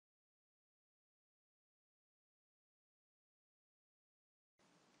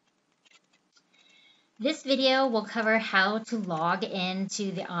This video will cover how to log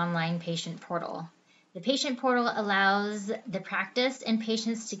into the online patient portal. The patient portal allows the practice and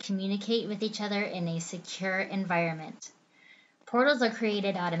patients to communicate with each other in a secure environment. Portals are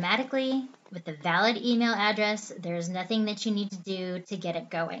created automatically with a valid email address. There's nothing that you need to do to get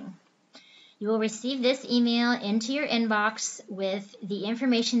it going. You will receive this email into your inbox with the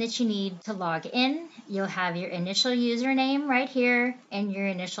information that you need to log in. You'll have your initial username right here and your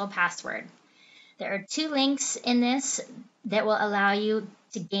initial password. There are two links in this that will allow you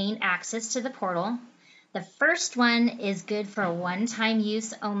to gain access to the portal. The first one is good for a one-time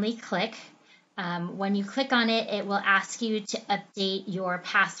use only click. When you click on it, it will ask you to update your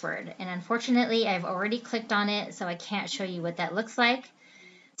password. And unfortunately, I've already clicked on it, so I can't show you what that looks like.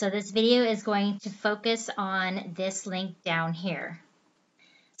 So this video is going to focus on this link down here.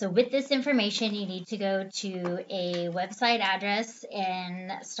 So with this information, you need to go to a website address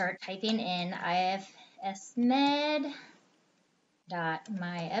and start typing in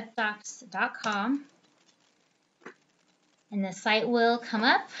ifsmed.myupdocs.com. And the site will come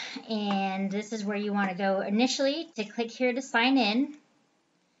up, and this is where you want to go initially to click here to sign in.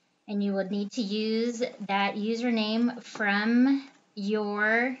 And you will need to use that username from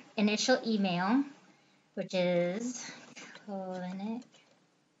your initial email, which is clinic.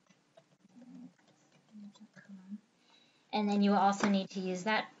 And then you will also need to use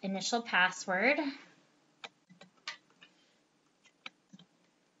that initial password.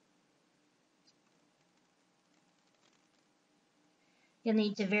 You'll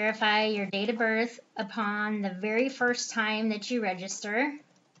need to verify your date of birth upon the very first time that you register.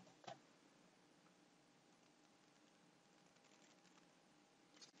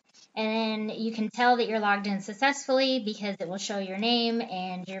 And then you can tell that you're logged in successfully because it will show your name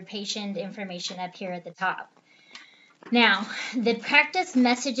and your patient information up here at the top. Now, the practice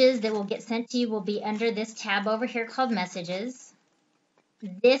messages that will get sent to you will be under this tab over here called Messages.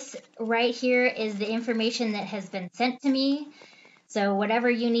 This right here is the information that has been sent to me. So whatever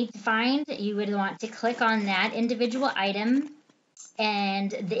you need to find, you would want to click on that individual item,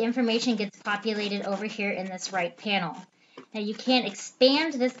 and the information gets populated over here in this right panel. Now you can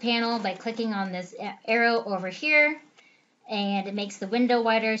expand this panel by clicking on this arrow over here, and it makes the window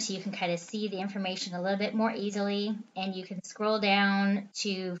wider so you can kind of see the information a little bit more easily, and you can scroll down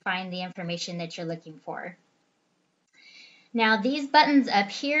to find the information that you're looking for. Now these buttons up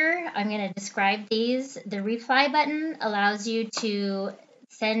here, I'm going to describe these. The reply button allows you to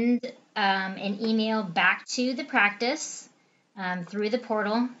send an email back to the practice through the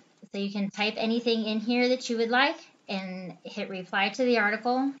portal. So you can type anything in here that you would like and hit reply to the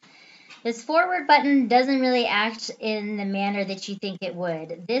article. This forward button doesn't really act in the manner that you think it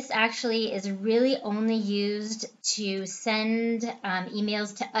would. This actually is really only used to send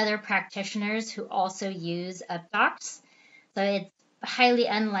emails to other practitioners who also use UpDocs. So it's highly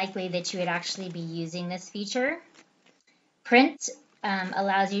unlikely that you would actually be using this feature. Print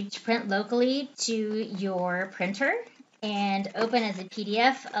allows you to print locally to your printer, and open as a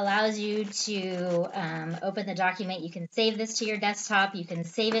PDF allows you to open the document. You can save this to your desktop. You can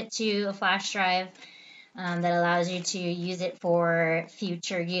save it to a flash drive that allows you to use it for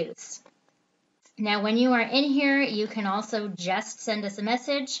future use. Now, when you are in here, you can also just send us a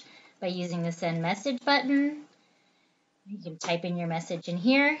message by using the Send Message button. You can type in your message in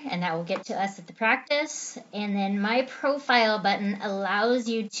here, and that will get to us at the practice. And then My Profile button allows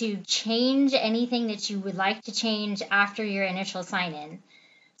you to change anything that you would like to change after your initial sign-in.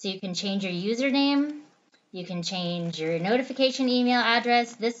 So you can change your username, you can change your notification email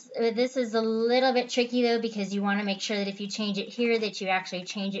address. This is a little bit tricky though, because you want to make sure that if you change it here that you actually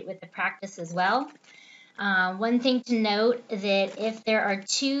change it with the practice as well. One thing to note that if there are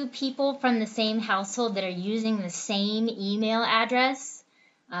two people from the same household that are using the same email address,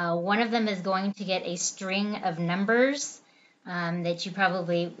 one of them is going to get a string of numbers that you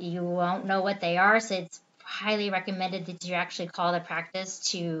won't know what they are. So it's highly recommended that you actually call the practice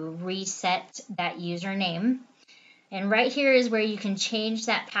to reset that username. And right here is where you can change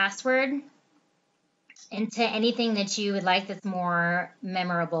that password into anything that you would like that's more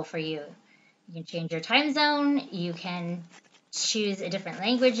memorable for you. You can change your time zone, you can choose a different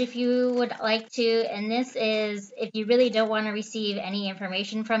language if you would like to, and this is, if you really don't want to receive any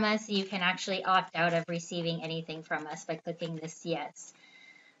information from us, you can actually opt out of receiving anything from us by clicking this Yes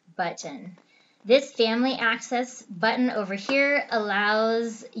button. This Family Access button over here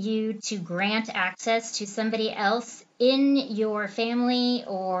allows you to grant access to somebody else in your family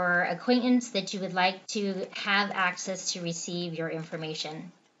or acquaintance that you would like to have access to receive your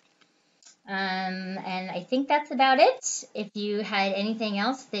information. And I think that's about it. If you had anything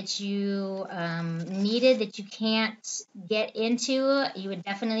else that you needed that you can't get into, you would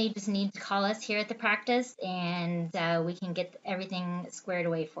definitely just need to call us here at the practice, and we can get everything squared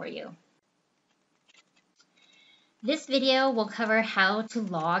away for you. This video will cover how to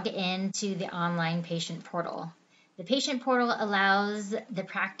log into the online patient portal. The patient portal allows the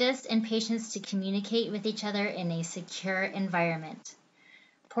practice and patients to communicate with each other in a secure environment.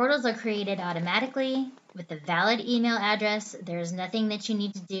 Portals are created automatically with a valid email address. There's nothing that you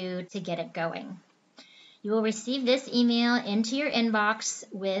need to do to get it going. You will receive this email into your inbox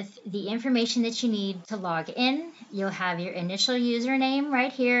with the information that you need to log in. You'll have your initial username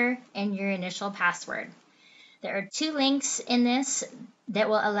right here and your initial password. There are 2 links in this that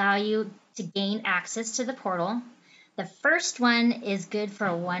will allow you to gain access to the portal. The first one is good for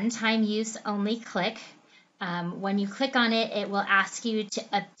a one-time use only click. When you click on it, it will ask you to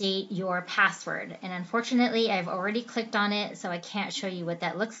update your password. And unfortunately, I've already clicked on it, so I can't show you what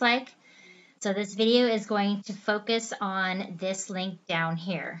that looks like. So this video is going to focus on this link down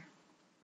here.